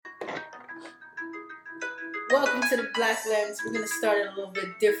Welcome to the Black Lens. We're going to start it a little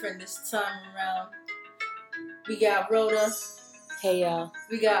bit different this time around. We got Rhoda. Hey, y'all.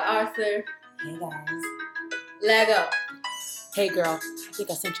 We got Arthur. Hey, guys. Lego. Hey, girl. I think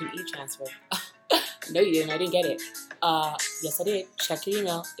I sent you an e-transfer. No, you didn't. I didn't get it. Yes, I did. Check your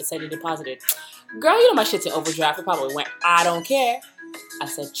email. It said it deposited. Girl, you know my shit's in overdraft. It probably went, I don't care. I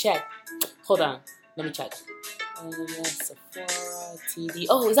said, check. Hold on. Let me check. Sephora, TV.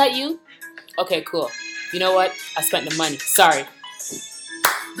 Oh, is that you? Okay, cool. You know what? I spent the money. Sorry.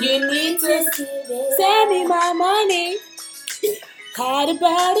 You need to send me my money. Had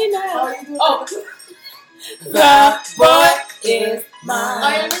about enough. Oh. The boy is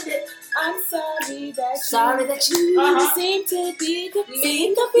mine. I'm sorry that you seem to be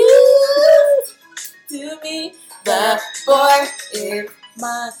confused to me. The boy is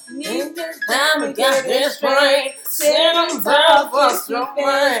mine. I'm got this right. Sit on top of your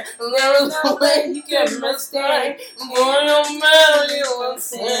mind. There is no way you can mistake. Boy, no matter you will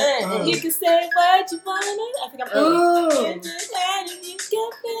say. You can say what you want. I think I'm early.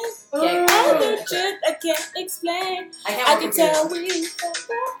 You can all the truth I can't explain. I can tell we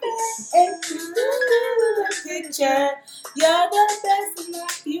picture. You're the best in my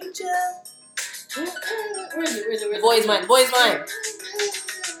future. Where is it? Boy's mine.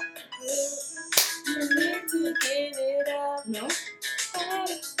 You need to get it up. No.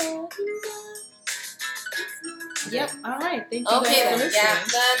 Yep. All right. Thank you. Okay, guys for then. listening. Yeah,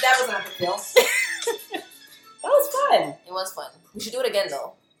 that was not a big deal. That was fun. It was fun. We should do it again,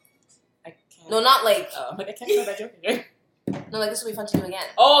 though. I can't. No, not like. I can't tell that joke again. No, like this will be fun to do again.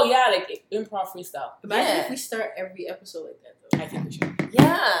 Oh yeah, like improv freestyle. Imagine Yeah. if we start every episode like that, though. I think we should.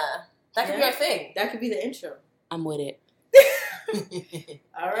 Yeah, that could be Yeah. our thing. That could be the intro. I'm with it.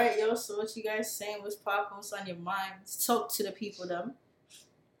 All right, yo. So what you guys saying? What's popping? What's on your mind? Let's talk to the people, them.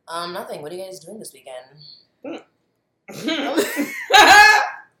 Nothing. What are you guys doing this weekend?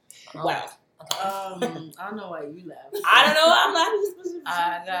 Wow. Okay. I don't know why you laugh. I don't know. I'm laughing.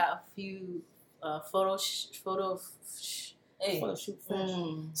 I got a few photo Hey. shoot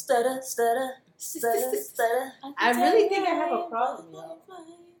Stutter. I really think I have a problem, yo.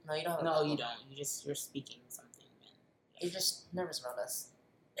 No, you don't. Have a No, problem. you don't. You're speaking something, man. You're just nervous around us.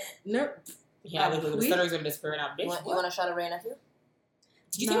 No. Yeah, the We- stutter's gonna disappear now, You bitch. want a shot of Ray nephew?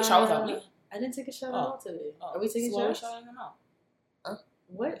 Did you take a shot without me? I didn't take a shot at Oh. all today. Oh, Are we taking so why are we shots? shouting them out? I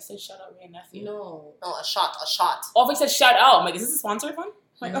What? said shout out Ray and nephew. No. No, a shot. Oh, if I said shout out, I'm like, is this a sponsored one?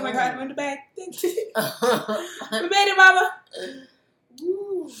 Like, No. oh my god, I'm in the bag. Thank you. What We made it, mama.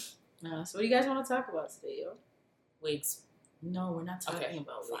 Woo. No. So what do you guys want to talk about today, yo? Wigs, No, we're not talking Okay,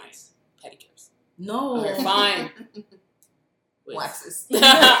 about fine. wigs. pedicures. No. Okay, fine. Wigs. Waxes.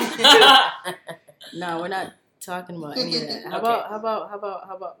 No, we're not talking about any of that. How Okay.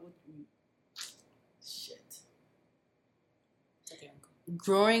 about shit. Okay, uncle.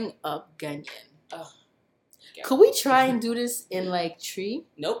 Growing up Ghanaian. Yeah. Could we try and do this in like tree?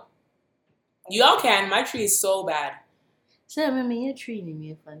 Nope. Y'all can. My tree is so bad. Say, me a tree,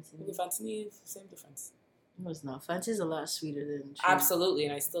 me a fancy. Maybe fancy me, same difference. No, it's not. Fancy is a lot sweeter than tree. Absolutely,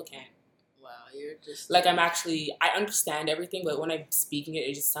 and I still can't. Wow, you're just Like I understand everything, but when I'm speaking it,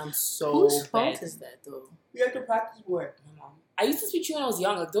 it just sounds so whose bad. fault is that though? You have to practice more. My mom. I used to speak to you when I was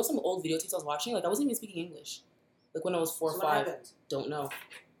young. Like there was some old videotapes I was watching. Like I wasn't even speaking English. Like when I was 4 or 5. Don't know.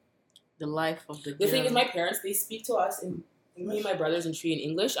 The life of the The thing girl. is, my parents, they speak to us in me and my brothers in Tree in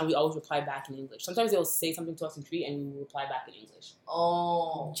English, and we always reply back in English. Sometimes they'll say something to us in Tree, and we will reply back in English.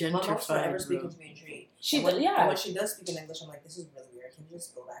 Oh, my mom's Gentrified, forever bro. speaking to me in Tree. She And when, did, yeah. and when she does speak in English, I'm like, this is really weird. Can you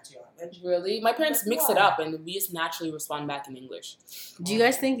just go back to your language? Really? My parents mix it Why? up, and we just naturally respond back in English. Do you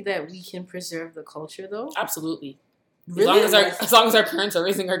guys think that we can preserve the culture though? Absolutely. Really? As long as our parents are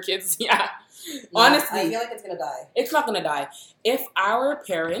raising our kids, yeah. No, Honestly, I feel like it's gonna die. it's not gonna die. If our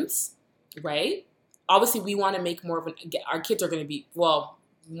parents, right? Obviously, we want to make more of our kids are gonna be more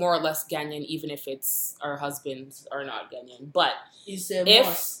or less Ghanaian, even if it's our husbands are not Ghanaian. But It's a if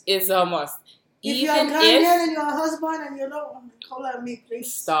must. it's a must, If you're even Ghanaian if and you're a husband and you don't call at me,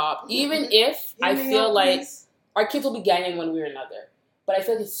 please. stop, even if I Give me feel your like please. our kids will be Ghanaian one way or another. But I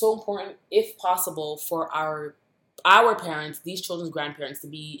feel like it's so important, if possible, for our parents, these children's grandparents, to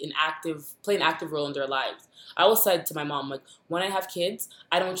play an active role in their lives. I always said to my mom, like, when I have kids,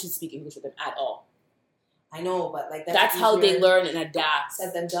 I don't want you to speak English with them at all. I know, but like That's how they easier learn and adapt.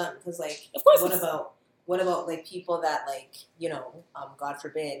 said than done. Because like, Of course, what it's- about like people that like God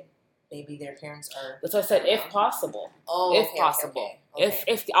forbid, maybe their parents are. That's what I said. If possible, Oh, if okay, possible, okay.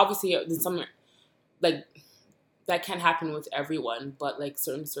 if obviously there's some like that can't happen with everyone, but like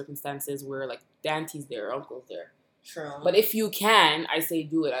certain circumstances where like the auntie's there, uncle's there, True. But if you can, I say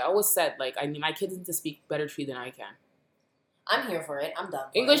do it. I always said, like, I mean, my kids need to speak better Tree than I can. I'm here for it. I'm done.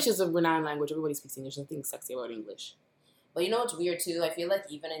 English is a renowned language. Everybody speaks English. There's nothing sexy about English. But you know what's weird too? I feel like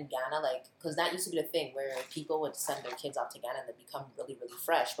even in Ghana, like, because that used to be the thing where people would send their kids off to Ghana and they become really, really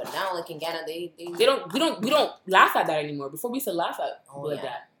fresh. But now, like in Ghana, they We don't laugh at that anymore. Before we used to laugh at people like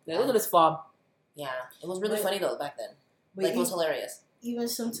that. Like, look at this fob. Yeah, it was really funny though back then. But Like, it was hilarious. even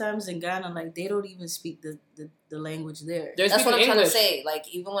sometimes in Ghana, like they don't even speak the language there. They're That's what I'm speaking trying to English. say. Like,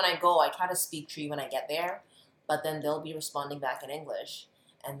 even when I go, I try to speak Tree when I get there, but then they'll be responding back in English,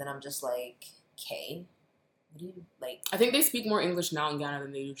 and then I'm just like, okay, what do you like? I think they speak more English now in Ghana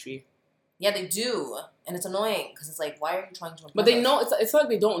than they do Tree. Yeah, they do, and it's annoying because it's like, why are you trying to? But they impress know us? it's like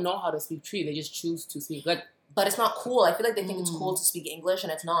they don't know how to speak Tree. They just choose to speak like. But it's not cool. I feel like they think it's cool to speak English,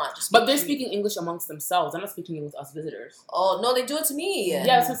 and it's not. Just But speak they're Tree. speaking English amongst themselves. They're not speaking with us visitors. Oh no, they do it to me. Yeah,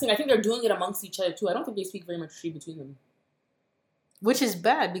 that's what I'm saying. I think they're doing it amongst each other too. I don't think they speak very much Tree between them. Which is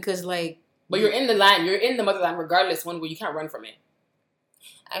bad because like But you're in the land. You're in the motherland regardless. One where you can't run from it.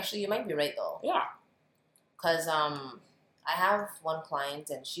 Actually, you might be right though. Yeah. Because I have one client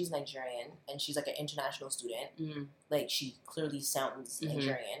and she's Nigerian and she's like an international student. Mm-hmm. Like she clearly sounds Mhm.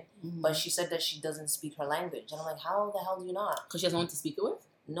 Nigerian, but she said that she doesn't speak her language. And I'm like, how the hell do you not? Because she has no one to speak it with.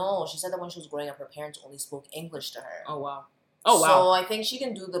 No, she said that when she was growing up, her parents only spoke English to her. Oh wow. Oh wow. So I think she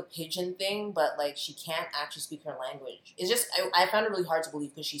can do the pigeon thing, but like she can't actually speak her language. It's just I found it really hard to believe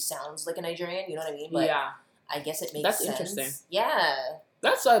because she sounds like a Nigerian. You know what I mean? But yeah. I guess it makes That's sense. interesting. Yeah,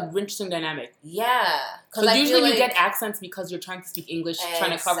 That's an interesting dynamic. yeah. Because usually feel you like- get accents because you're trying to speak English,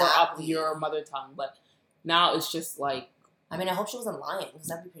 trying to cover up Exactly. your mother tongue. But now it's just like, I mean, I hope she wasn't lying because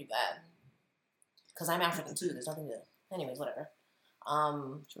that'd be pretty bad. Because I'm African too. There's nothing to. Anyways, whatever.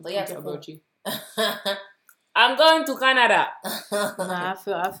 But yeah, it's cool. I'm going to Canada. nah,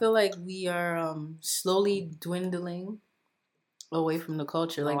 I feel like we are slowly dwindling away from the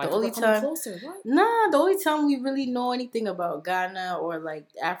culture. Like Oh, I the thought only we're coming time closer. What? the only time we really know anything about Ghana or like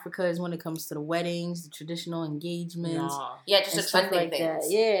Africa is when it comes to the weddings, the traditional engagements. Nah. Yeah, just and the stuff trending like that.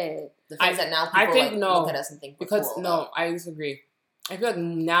 things. Yeah. The things that now people I think like, no, look at us and think we're Because cool no, about. I disagree. I feel like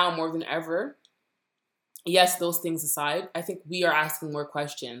now more than ever. Yes, those things aside, I think we are asking more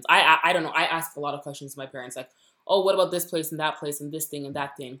questions. I don't know. I ask a lot of questions to my parents, like, oh, what about this place and that place and this thing and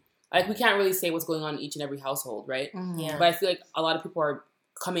that thing? Like, we can't really say what's going on in each and every household, right? Yeah. But I feel like a lot of people are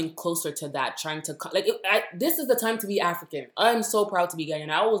coming closer to that, trying to this is the time to be African. I'm so proud to be Ghanaian.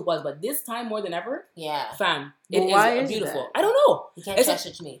 I always was, but this time more than ever, Yeah. fam, Well, it is why is beautiful. that? I don't know. You can't It's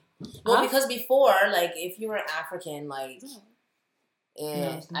touch me. Well, Huh? because before, like, if you were African, like,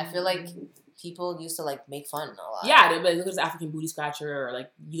 No. I feel like people used to, like, make fun a lot. Yeah, they'd be like, look at this African booty scratcher, or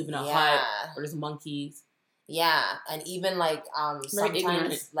like you live in a hut, Yeah. or there's monkeys. Yeah. And even, like, Very ignorant.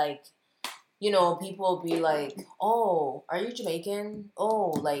 sometimes, like, you know, people be like, oh, are you Jamaican?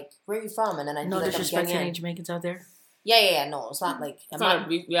 Oh, like, where are you from? And then I'd No be like, disrespect to I'm any Ghanaian. Jamaicans out there. Yeah. No, it's not like, It's not a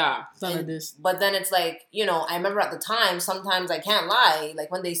big, yeah. It's not like this. But then it's like, you know, I remember at the time, sometimes I can't lie. Like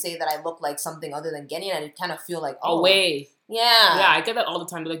when they say that I look like something other than Ghanaian, I kind of feel like, oh. Away. Yeah. Yeah, I get that all the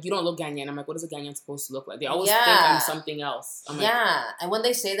time. They're like, you don't look Ghanaian. I'm like, what is a Ghanaian supposed to look like? They always think Yeah. I'm something else. I'm like, Yeah. And when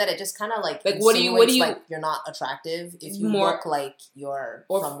they say that, it just kind of like what do you- insinuates, like you're not attractive if you More- look like you're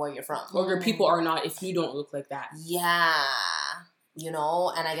or- from where you're from. or your people are not if you don't look like that. Yeah. You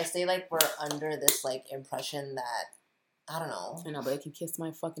know, and I guess they like were under this like impression that, I don't know. I know, but they can kiss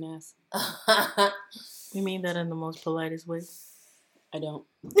my fucking ass. We mean that in the most politest way. I don't.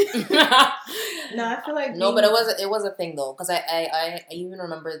 No, I feel like No, but it was a thing though, because I even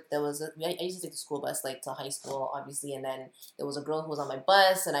remember there was I used to take the school bus like to high school, obviously, and then there was a girl who was on my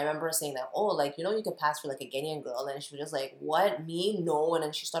bus, and I remember saying that, oh, like, you know, you could pass for like a Ghanaian girl, and she was just like, what, me, no, and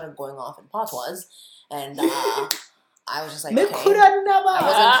then she started going off in patois, and I was just like, Me okay. coulda never. I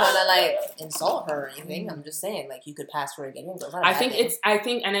wasn't trying to like insult her or anything. I'm just saying like you could pass for a Ghanaian girl. It's not a I bad think thing. it's. I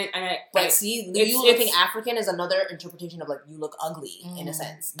think and I. But Like, see, it's- you looking it's- African is another interpretation of like you look ugly in a Mm.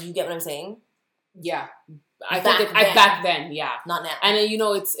 sense. You get what I'm saying? yeah, I Back think it, then. back then, yeah. Not now. And you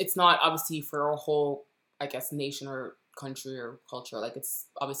know, it's not obviously for a whole, I guess, nation or country or culture. Like it's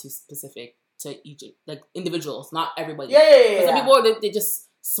obviously specific to each, like individuals, not everybody. yeah. Some people they just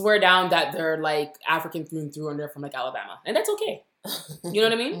swear down that they're like African through and through, and they're from like Alabama, and that's okay. You know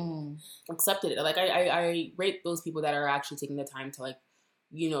what I mean? Mm. Accepted it. Like I rate those people that are actually taking the time to like,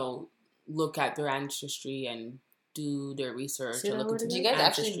 you know, look at their ancestry and do their research Say and that look word into Do you guys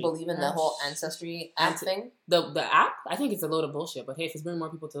actually ancestry. believe in the whole ancestry app thing? The app? I think it's a load of bullshit. But hey, if it's bringing more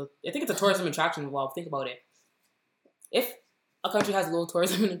people to, I think it's a tourism attraction. Well, think about it. If a country has low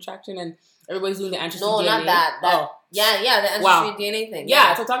tourism attraction and everybody's doing the ancestry No, DNA, not that. oh, Yeah, the ancestry Wow. DNA thing. yeah,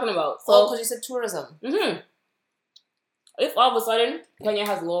 that's what I'm talking about. Oh, So, because you said tourism. mm-hmm. If all of a sudden Kenya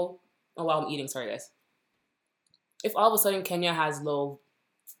has low, oh wow, I'm eating. Sorry guys. If all of a sudden Kenya has low,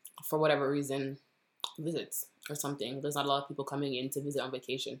 for whatever reason, visits or something, there's not a lot of people coming in to visit on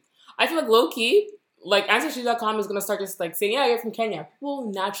vacation. I feel like low key, like Ancestry.com is gonna start just like saying, yeah, you're from Kenya.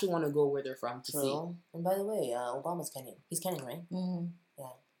 People naturally want to go where they're from to see. True. And by the way, Obama's Kenyan. He's Kenyan, right? Mm-hmm. Yeah.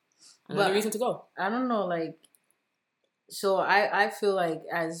 Another reason to go. I don't know, like, so I feel like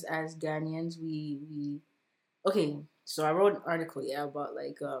as Ghanaians we okay. So I wrote an article about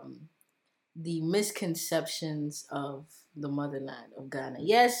like the misconceptions of the motherland of Ghana.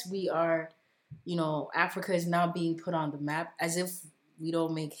 Yes, we are, Africa is now being put on the map as if we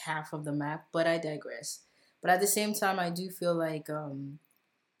don't make half of the map, but I digress. But at the same time, I do feel like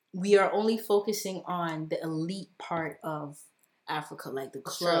we are only focusing on the elite part of Africa, like the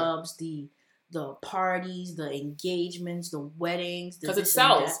clubs, the parties, the engagements, the weddings. Because it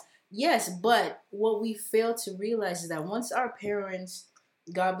sells. Yes, but what we fail to realize is that once our parents,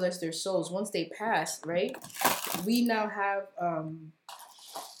 God bless their souls, once they pass, right, we now have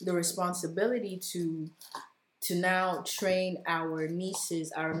the responsibility to now train our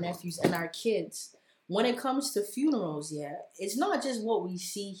nieces, our nephews, and our kids. When it comes to funerals, it's not just what we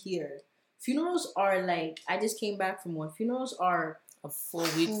see here. Funerals are like, I just came back from one. Funerals are a full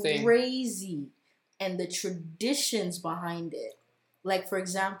week thing. Crazy. And the traditions behind it. Like, for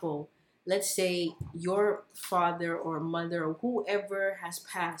example, let's say your father or mother or whoever has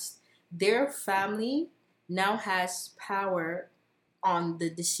passed, their family now has power on the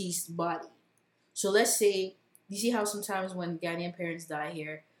deceased body. So let's say, you see how sometimes when Ghanaian parents die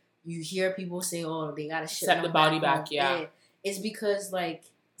here, you hear people say, oh, they gotta ship the body back, yeah. It's because, like,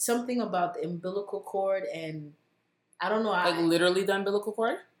 something about the umbilical cord and I don't know. Like literally the umbilical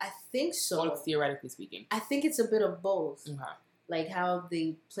cord? I think so. Or theoretically speaking? I think it's a bit of both. Okay. Like how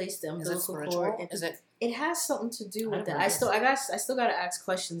they place the umbilical cord. Is it? It has something to do with that. I still gotta ask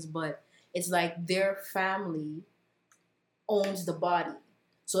questions, but it's like their family owns the body.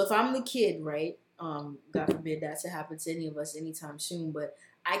 So if I'm the kid, right? God forbid that to happen to any of us anytime soon, but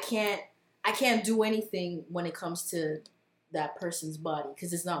I can't do anything when it comes to that person's body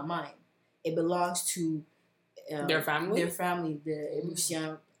because it's not mine. It belongs to their family. The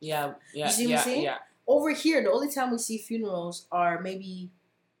Ebusian. Yeah. You see what I'm saying? Yeah. Over here, the only time we see funerals are maybe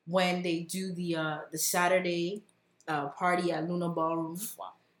when they do the Saturday party at Luna Ballroom,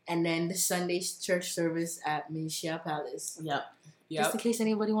 and then the Sunday church service at Minshia Palace. Yep. Just in case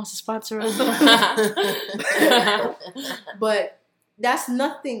anybody wants to sponsor us. But that's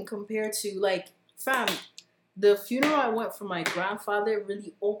nothing compared to, like, fam, the funeral I went for my grandfather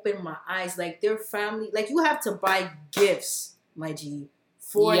really opened my eyes. Like, their family, like, you have to buy gifts, my G,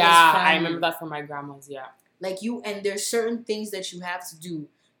 for this family. I remember that for my grandma's, yeah. Like, and there's certain things that you have to do.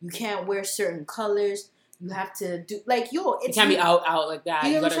 You can't wear certain colors. You have to do, like, you can't be out like that.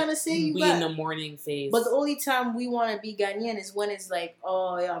 You know what I'm trying to say? You in the morning phase. But the only time we want to be Ghanaian is when it's like,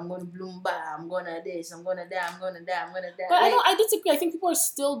 oh, yeah, I'm going to bloom back. I'm going to this. I'm going to that. I'm going to that. I'm going to that. But like, I disagree. I think people are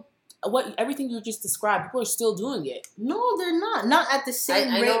still, everything you just described, people are still doing it. No, they're not. Not at the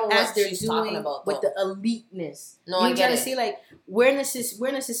same rate as they're doing about, with the eliteness. No, I get it. Trying to say, like, we're in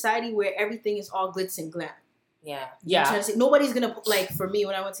a society where everything is all glitz and glam. Yeah. I'm trying to say, nobody's going to, like, for me,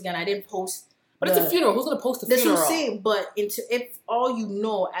 when I went to Ghana, I didn't post. But it's a funeral. Who's going to post a funeral? That's what I'm saying. But if all you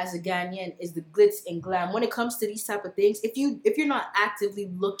know as a Ghanaian is the glitz and glam, when it comes to these type of things, if you're not actively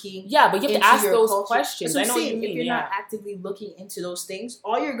looking, but you have to ask those culture, questions. I know what you mean. If you're not actively looking into those things,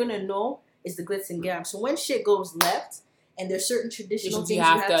 all you're gonna know is the glitz and glam. So when shit goes left and there's certain traditional things you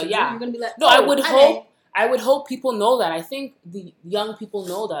have to do, you're gonna be like, no, I would hope people know that. I think the young people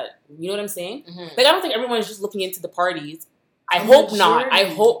know that. You know what I'm saying? Mm-hmm. Like, I don't think everyone's just looking into the parties. I hope not. I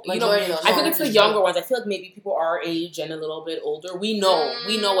hope, I think it's the younger ones. I feel like maybe people our age and a little bit older. We know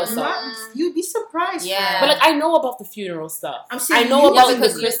what's up. You'd be surprised. Yeah. But, like, I know about the funeral stuff. I'm saying I know about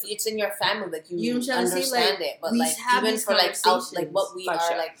because it's in your family. Like, you understand it. But, like, even for, like, what we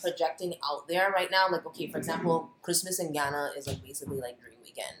are, like, projecting out there right now. Like, okay, for example, Christmas in Ghana is, like, basically, like, Dream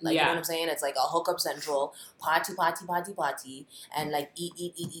Weekend. Like, you know what I'm saying? It's, like, a hookup central. Party. And, like,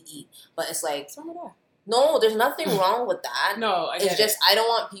 eat. But it's, like... No, there's nothing wrong with that. No, it's just I don't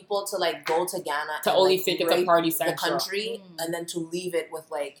want people to, like, go to Ghana to only think it's a party central, the country, and then to leave it with,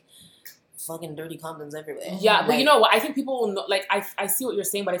 like, fucking dirty condoms everywhere. Yeah, like, but you know what? I think people will know. Like, I see what you're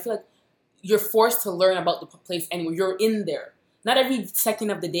saying, but I feel like you're forced to learn about the place anyway. You're in there. Not every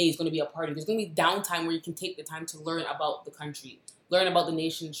second of the day is going to be a party. There's going to be downtime where you can take the time to learn about the country, learn about the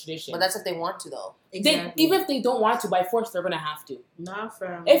nation's tradition. But that's if they want to, though. Exactly. Even if they don't want to, by force, they're going to have to. Nah,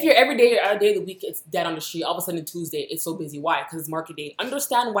 fam. If you're every day of the week, it's dead on the street. All of a sudden, Tuesday, it's so busy. Why? Because it's market day.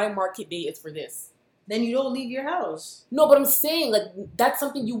 Understand why market day is for this. then you don't leave your house. No, but I'm saying, like, that's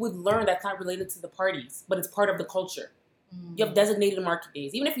something you would learn that's not related to the parties, but it's part of the culture. You have designated market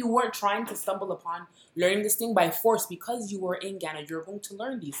days. Even if you weren't trying to stumble upon learning this thing by force, because you were in Ghana, you're going to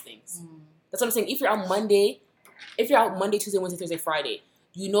learn these things. That's what I'm saying. If you're out Monday, Tuesday, Wednesday, Thursday, Friday,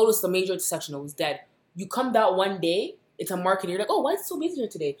 you notice the major intersection was dead. You come that one day, it's a market day. You're like, oh, why is it so busy here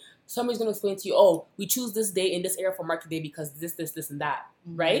today? Somebody's going to explain to you, oh, we choose this day in this area for market day because this, and that,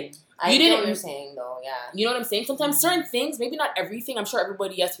 right? I know what you're saying, though, yeah. You know what I'm saying? Sometimes certain things, maybe not everything. I'm sure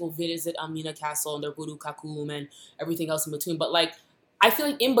everybody, yes, will visit Amina Castle and their Guru Kakum and everything else in between. But, like, I feel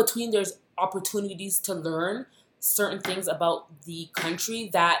like in between there's opportunities to learn certain things about the country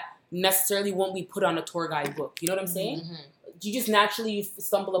that necessarily won't be put on a tour guide book. You know what I'm saying? You just naturally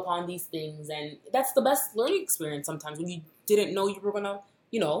stumble upon these things, and that's the best learning experience sometimes when you didn't know you were going to,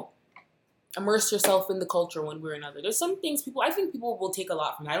 immerse yourself in the culture one way or another. There's some things I think people will take a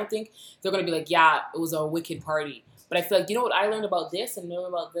lot from it. I don't think they're going to be like, yeah, it was a wicked party. But I feel like, you know what, I learned about this and learned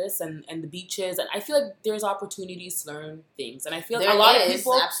about this and the beaches. And I feel like there's opportunities to learn things. And I feel like a lot of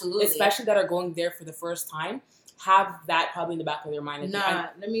people, especially that are going there for the first time, have that probably in the back of their mind.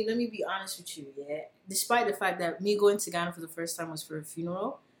 Let me be honest with you, yeah. Despite the fact that me going to Ghana for the first time was for a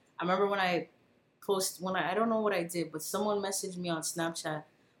funeral, I remember when I don't know what I did, but someone messaged me on Snapchat.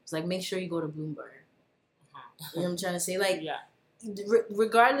 It's like, make sure you go to Bloomberg. You know what I'm trying to say? Like, yeah.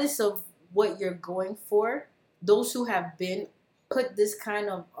 Regardless of what you're going for, those who have been put this kind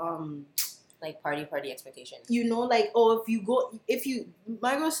of like party expectations. Like,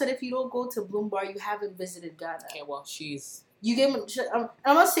 my girl said if you don't go to Bloomberg, you haven't visited Ghana. Okay, well,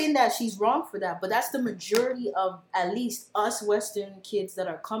 I'm not saying that she's wrong for that, but that's the majority of at least us Western kids that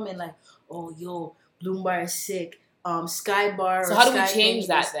are coming. Like, oh, yo, Bloomberg is sick. Sky Bar. So how do we change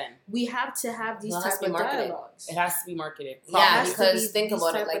that then? We have to have these type of dialogues. It has to be marketed. Yeah, because think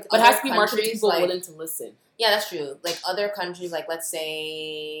about it. Like, but it has to be marketed to people willing to listen. Yeah, that's true. Like other countries, like let's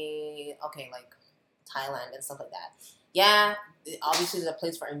say, like Thailand and stuff like that. Yeah, obviously there's a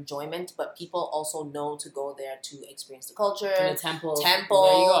place for enjoyment, but people also know to go there to experience the culture. And the temples. There you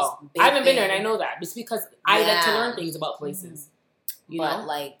go. I haven't been there, and I know that. It's because I like to learn things about places. You know?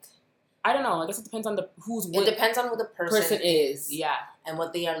 Like, I don't know. I guess it depends on it depends on who the person is. Yeah. And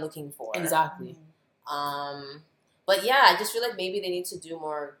what they are looking for. Exactly. But yeah, I just feel like maybe they need to do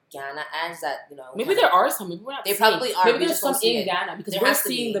more Ghana ads that, Maybe there are some. Maybe we're not. They probably are. Maybe there's some in Ghana because we're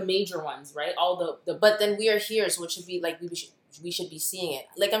seeing the major ones, right? All the. But then we are here, so it should be like we should be seeing it.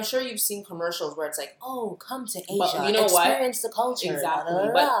 Like I'm sure you've seen commercials where it's like, oh, come to Asia, but you know experience the culture. Exactly. Blah,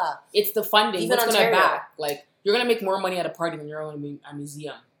 blah, blah. But it's the funding. Even what's going to back? Like you're gonna make more money at a party than you're going to a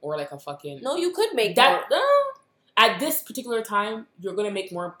museum or like a fucking. No, you could make that. At this particular time, you're gonna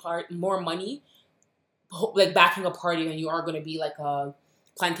make more money, like backing a party than you are gonna be like a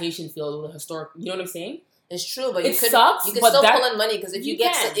plantation field with a historic. You know what I'm saying? It's true, but you could still pull in money because if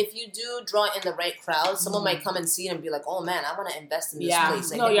if you do draw in the right crowd, someone might come and see it and be like, "Oh man, I want to invest in this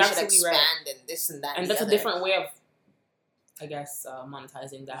place. Like, we should expand and this and that." And that's a different way of, I guess,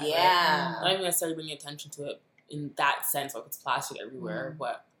 monetizing that. Yeah, right? Not even necessarily bringing attention to it in that sense, like it's plastic everywhere.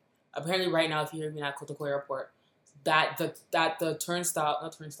 But apparently, right now, if you're even at Kotoko Airport, at the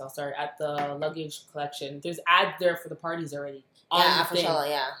luggage collection, there's ads there for the parties already. Yeah, Afrochella,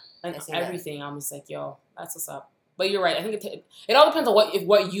 yeah. And everything, I'm just like, yo, that's what's up. But you're right. I think it all depends on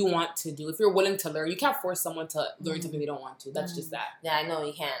what you want to do. If you're willing to learn, you can't force someone to learn something they don't want to. That's just that. Yeah, I know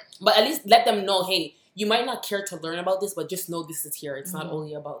you can't. But at least let them know, hey, you might not care to learn about this, but just know this is here. It's not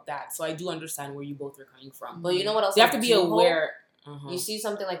only about that. So I do understand where you both are coming from. But you know what else? You have to be aware. You see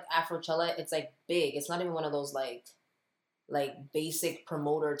something like Afrochella, it's like big. It's not even one of those like basic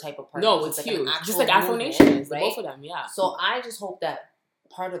promoter type of parties. No, it's like huge. Just like Afro Nation is, right? Both of them, yeah. So I just hope that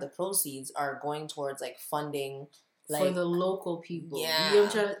part of the proceeds are going towards like funding for the local people. Yeah. You know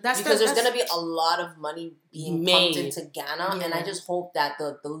what I'm trying to, because there's going to be a lot of money being pumped into Ghana, and I just hope that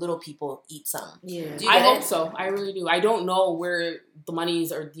the little people eat some. Yeah. I hope so. I really do. I don't know where the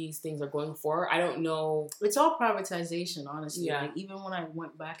monies or these things are going for. I don't know. It's all privatization, honestly. Yeah. Like, even when I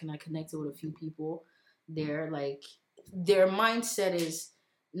went back and I connected with a few people there, like, their mindset is,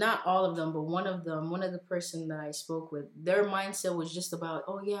 not all of them, but one of the person that I spoke with, their mindset was just about,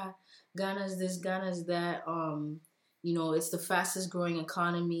 oh yeah, Ghana's this, Ghana's that, it's the fastest growing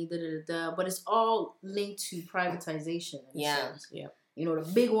economy, but it's all linked to privatization. Yeah.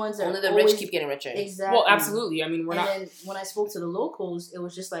 The big ones are only the rich keep getting richer. Exactly. Well, absolutely. I mean, we're not. And then when I spoke to the locals, it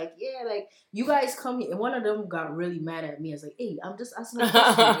was just like, yeah, like you guys come here. And one of them got really mad at me. I was like, hey, I'm just asking a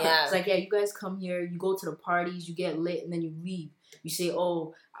question. Yeah. It's like, yeah, you guys come here, you go to the parties, you get lit, and then you leave. You say,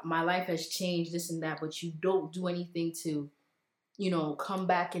 oh, my life has changed, this and that, but you don't do anything to, come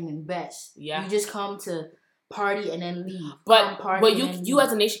back and invest. Yeah. You just come to party and then leave. But you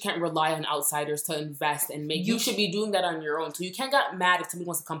as a nation can't rely on outsiders to invest and make. You should be doing that on your own. So you can't get mad if somebody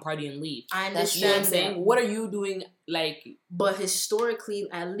wants to come party and leave. I That's understand. You know what I'm saying? What are you doing? Like, But historically,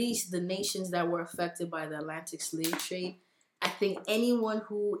 at least the nations that were affected by the Atlantic slave trade, I think anyone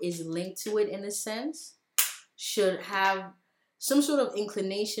who is linked to it in a sense should have some sort of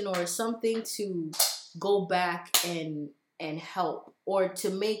inclination or something to go back and help or to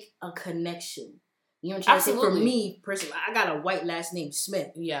make a connection. You know what I'm trying to say? For me, personally, I got a white last name,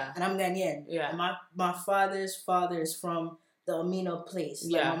 Smith. yeah. And I'm Ghanaian. Yeah. And my father's father is from the Amino place.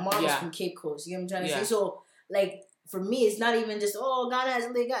 Like, Yeah, my mom is yeah. from Cape Coast. You know what I'm trying to Yeah. say? So, like, for me, it's not even just, Ghana has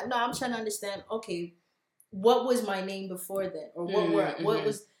a got. No, I'm trying to understand, okay, what was my name before then? Or what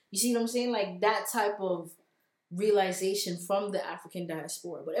was, you see what I'm saying? Like, that type of realization from the African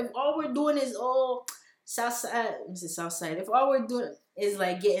diaspora. But if all we're doing is, Southside, if all we're doing is,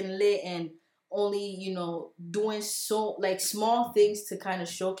 like, getting lit and only, doing so, like, small things to kind of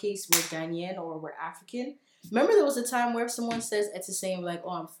showcase we're Ghanaian or we're African. Remember there was a time where if someone says it's the same, like,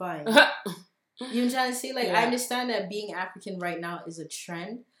 I'm fine. You know what I'm trying to say? Like, I understand that being African right now is a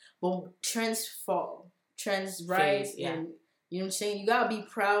trend, but trends fall. Trends rise. Yeah. And, you know what I'm saying? You gotta be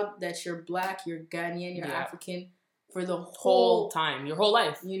proud that you're black, you're Ghanaian, you're Yeah. African for the Whole time, your whole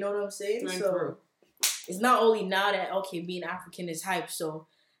life. You know what I'm saying? Through and So through. it's not only now that, okay, being African is hype, so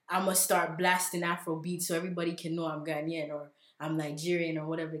I'm going to start blasting Afro beats so everybody can know I'm Ghanaian or I'm Nigerian or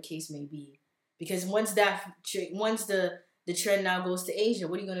whatever the case may be. Because once the trend now goes to Asia,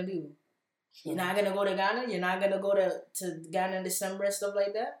 what are you going to do? You're not going to go to Ghana? You're not going to go to Ghana in December and stuff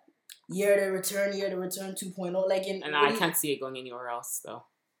like that? Year to return 2.0. Like I can't see it going anywhere else, though.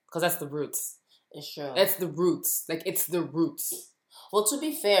 Because that's the roots. It's true. It's the roots. Like, it's the roots. Well, to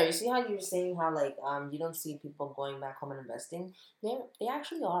be fair, you see how you were saying how, like, you don't see people going back home and investing? They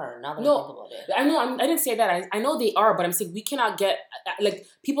actually are, now that I think about it. I know, I didn't say that. I know they are, but I'm saying we cannot get, like,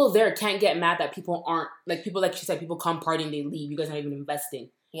 people there can't get mad that people aren't, like, people, like she said, people come party and they leave. You guys are not even investing.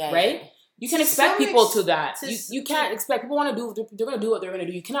 Yeah. Right? Yeah. You can expect people to that. You can't expect, people want to do, they're going to do what they're going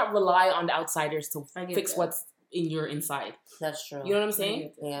to do. You cannot rely on the outsiders to fix what's in your inside. That's true. You know what I'm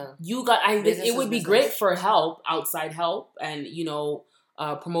saying? Yeah. It would be great for help, outside help, and,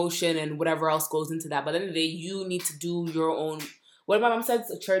 promotion and whatever else goes into that. But at the end of the day, you need to do your own. What my mom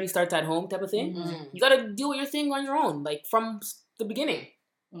says, charity starts at home type of thing. Mm-hmm. You got to deal with your thing on your own, like from the beginning.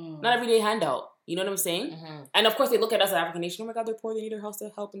 Not everyday handout. You know what I'm saying? Mm-hmm. And of course, they look at us as African nation. Oh my God, they're poor. They need our house to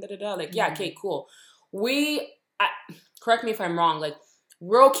help and da-da-da. Like, yeah, okay, cool. Correct me if I'm wrong. Like,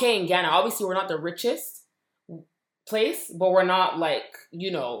 we're okay in Ghana. Obviously, we're not the richest place, but we're not like,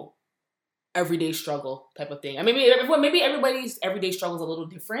 everyday struggle type of thing. I mean, maybe everybody's everyday struggle is a little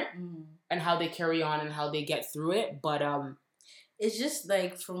different and how they carry on and how they get through it. But it's just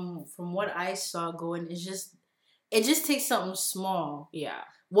like from what I saw going, it just takes something small. Yeah.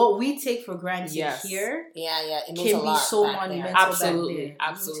 What we take for granted here, it means can a lot be so back monumental. there. Absolutely, back there.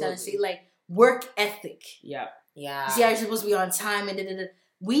 absolutely. I'm trying to say, like, work ethic. Yeah. Yeah. See, I'm supposed to be on time and da-da-da.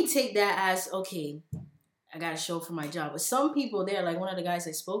 We take that as, okay, I got to show up for my job. But some people there, like one of the guys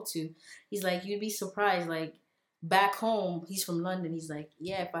I spoke to, he's like, you'd be surprised. Like, back home, he's from London. He's like,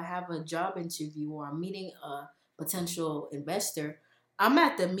 yeah, if I have a job interview or I'm meeting a potential investor, I'm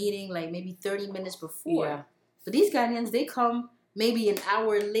at the meeting like maybe 30 minutes before. Yeah. But these Ghanaians, they come maybe an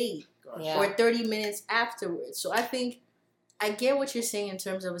hour late or 30 minutes afterwards. So I think I get what you're saying in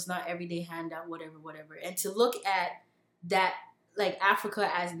terms of it's not everyday handout, whatever. And to look at that, like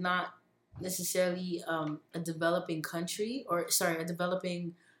Africa as not necessarily a developing country a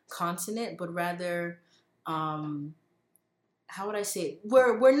developing continent, but rather, how would I say it?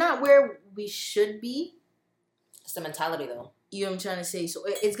 We're not where we should be. It's the mentality, though. You know what I'm trying to say? So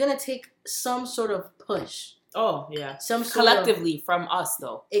it's going to take some sort of push. Oh, yeah. Some sort collectively from us,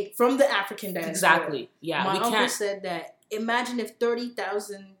 though. From the African diaspora. Exactly. Yeah, My uncle said that, imagine if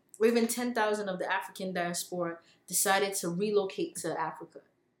 30,000 or even 10,000 of the African diaspora decided to relocate to Africa.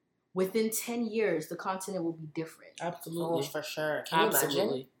 Within 10 years, the continent will be different. Absolutely. Oh, for sure. Can you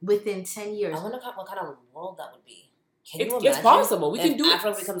imagine? Within 10 years. I wonder what kind of world that would be. Can you imagine? It's possible. We can do it.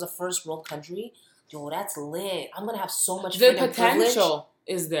 Africa becomes a first world country. Yo, that's lit. I'm going to have so much The potential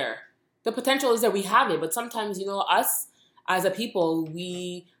is there. The potential is there. We have it. But sometimes, us as a people,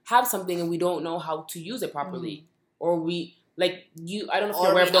 we have something and we don't know how to use it properly. Or we, I don't know if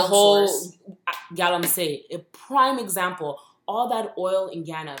you're aware of the whole, Galam say, a prime example, all that oil in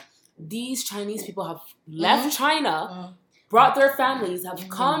Ghana. These Chinese people have left China, brought their families, have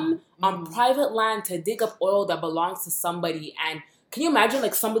come on private land to dig up oil that belongs to somebody. And can you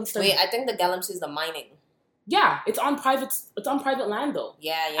imagine, somebody started... Wait, I think the Galamsey is the mining. Yeah, it's on private land though.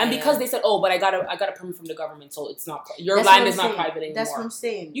 Yeah. And because they said, oh, but I got a permit from the government, so it's not your That's land what is I'm not saying. private anymore. That's what I'm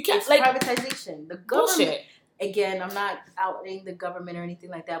saying. You can't it's like privatization. The government. Bullshit. Again, I'm not outing the government or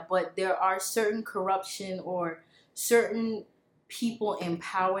anything like that, but there are certain corruption or certain people in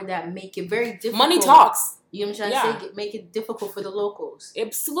power that make it very difficult. Money talks. You know what I'm trying to say? Make it difficult for the locals.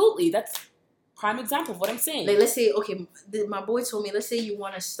 Absolutely. That's prime example of what I'm saying. Like, let's say, okay, my boy told me, let's say you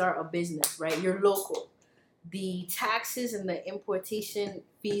want to start a business, right? You're local. The taxes and the importation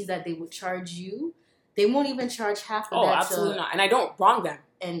fees that they would charge you, they won't even charge half of that. Oh, absolutely not. And I don't wrong them.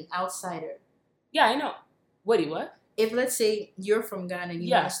 An outsider. Yeah, I know. What? If, let's say, you're from Ghana and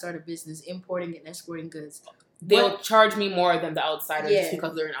you want to start a business importing and exporting goods, they'll charge me more than the outsider just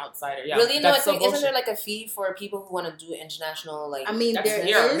because they're an outsider. Yeah, really? No, I think bullshit. Isn't there like a fee for people who want to do international like? I mean, there is.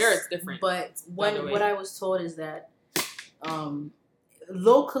 Here it's different. But what I was told is that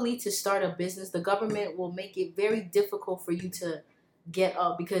locally to start a business, the government will make it very difficult for you to get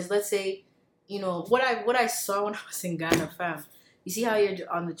up because let's say, what I saw when I was in Ghana, fam. You see how you're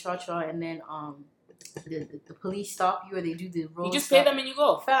on the cha-cha and then the police stop you or they do the road. You just pay them and you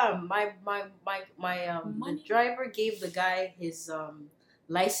go. Fam, my the driver gave the guy his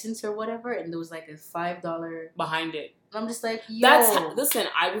license or whatever, and there was like a $5 behind it. And I'm just like, yo. Listen,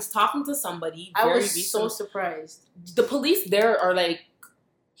 I was talking to somebody. I was so surprised. The police there are like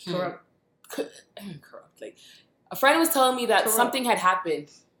corrupt. Like a friend was telling me that something had happened.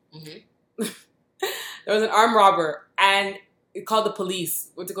 Mm-hmm. There was an armed robber, and it called the police.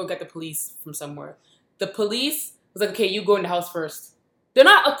 Went to go get the police from somewhere. The police was like, okay, you go in the house first. They're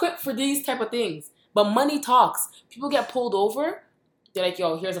not equipped for these type of things. But money talks. People get pulled over. They're like,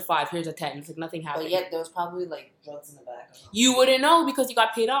 yo, here's a 5, here's a 10. It's like nothing happened. But yet there was probably like drugs in the back. You wouldn't know because you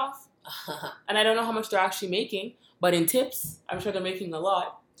got paid off. And I don't know how much they're actually making. But in tips, I'm sure they're making a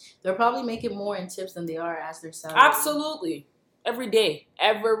lot. They're probably making more in tips than they are as their salary. Absolutely. Every day.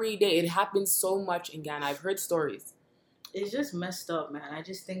 It happens so much in Ghana. I've heard stories. It's just messed up, man. I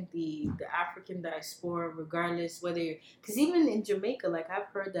just think the African diaspora, regardless whether, because even in Jamaica, like I've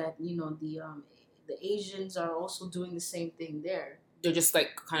heard that the Asians are also doing the same thing there. They're just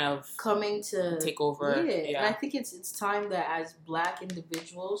like kind of coming to take over. Yeah. And I think it's time that as Black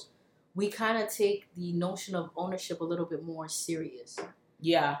individuals, we kind of take the notion of ownership a little bit more serious.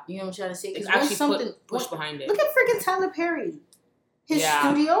 Yeah, you know what I'm trying to say? It's actually push behind it. Look at freaking Tyler Perry. His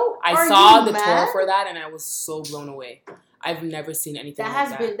studio. I saw the tour for that, and I was so blown away. I've never seen anything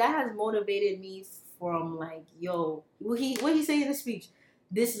that has motivated me from like, yo, what he say in the speech?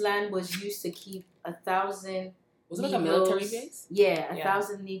 This land was used to keep 1,000. Was it like a military base? Yeah,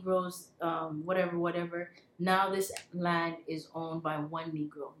 1,000 Negroes. Whatever. Now this land is owned by one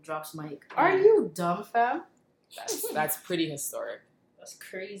Negro. Drops mic. Are you dumb, fam? That's pretty historic. That's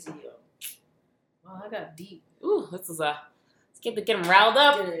crazy, yo. Wow, I got deep. Ooh, this is let's get them riled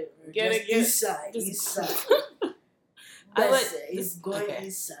up. Get it. East side. It's going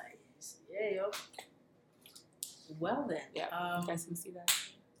east side. Yeah, yo. Well then. Yeah, you guys can see that.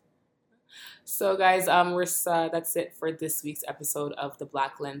 So guys, that's it for this week's episode of the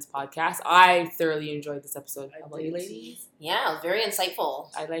Black Lens podcast. I thoroughly enjoyed this episode. How about you, ladies? Yeah, it was very insightful.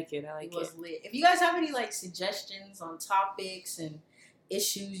 I like it. It was lit. If you guys have any like suggestions on topics and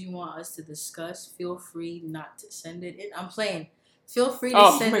issues you want us to discuss, feel free not to send it in. I'm playing. Feel free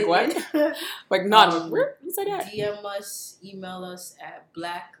to send it in. Like not where is that at? DM us, email us at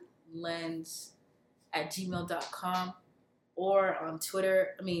blacklens@gmail.com or on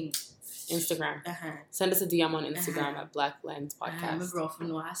Twitter. Instagram. Send us a DM on Instagram at Black Lens Podcast. I'm a girl from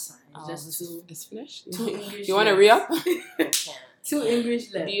Noasa. It's finished. English. You want to re-up? 2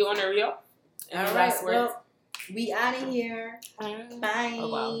 English left. Do you want to re-up? All right. Well, we out of here. Bye. Oh,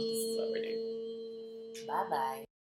 wow. Bye bye.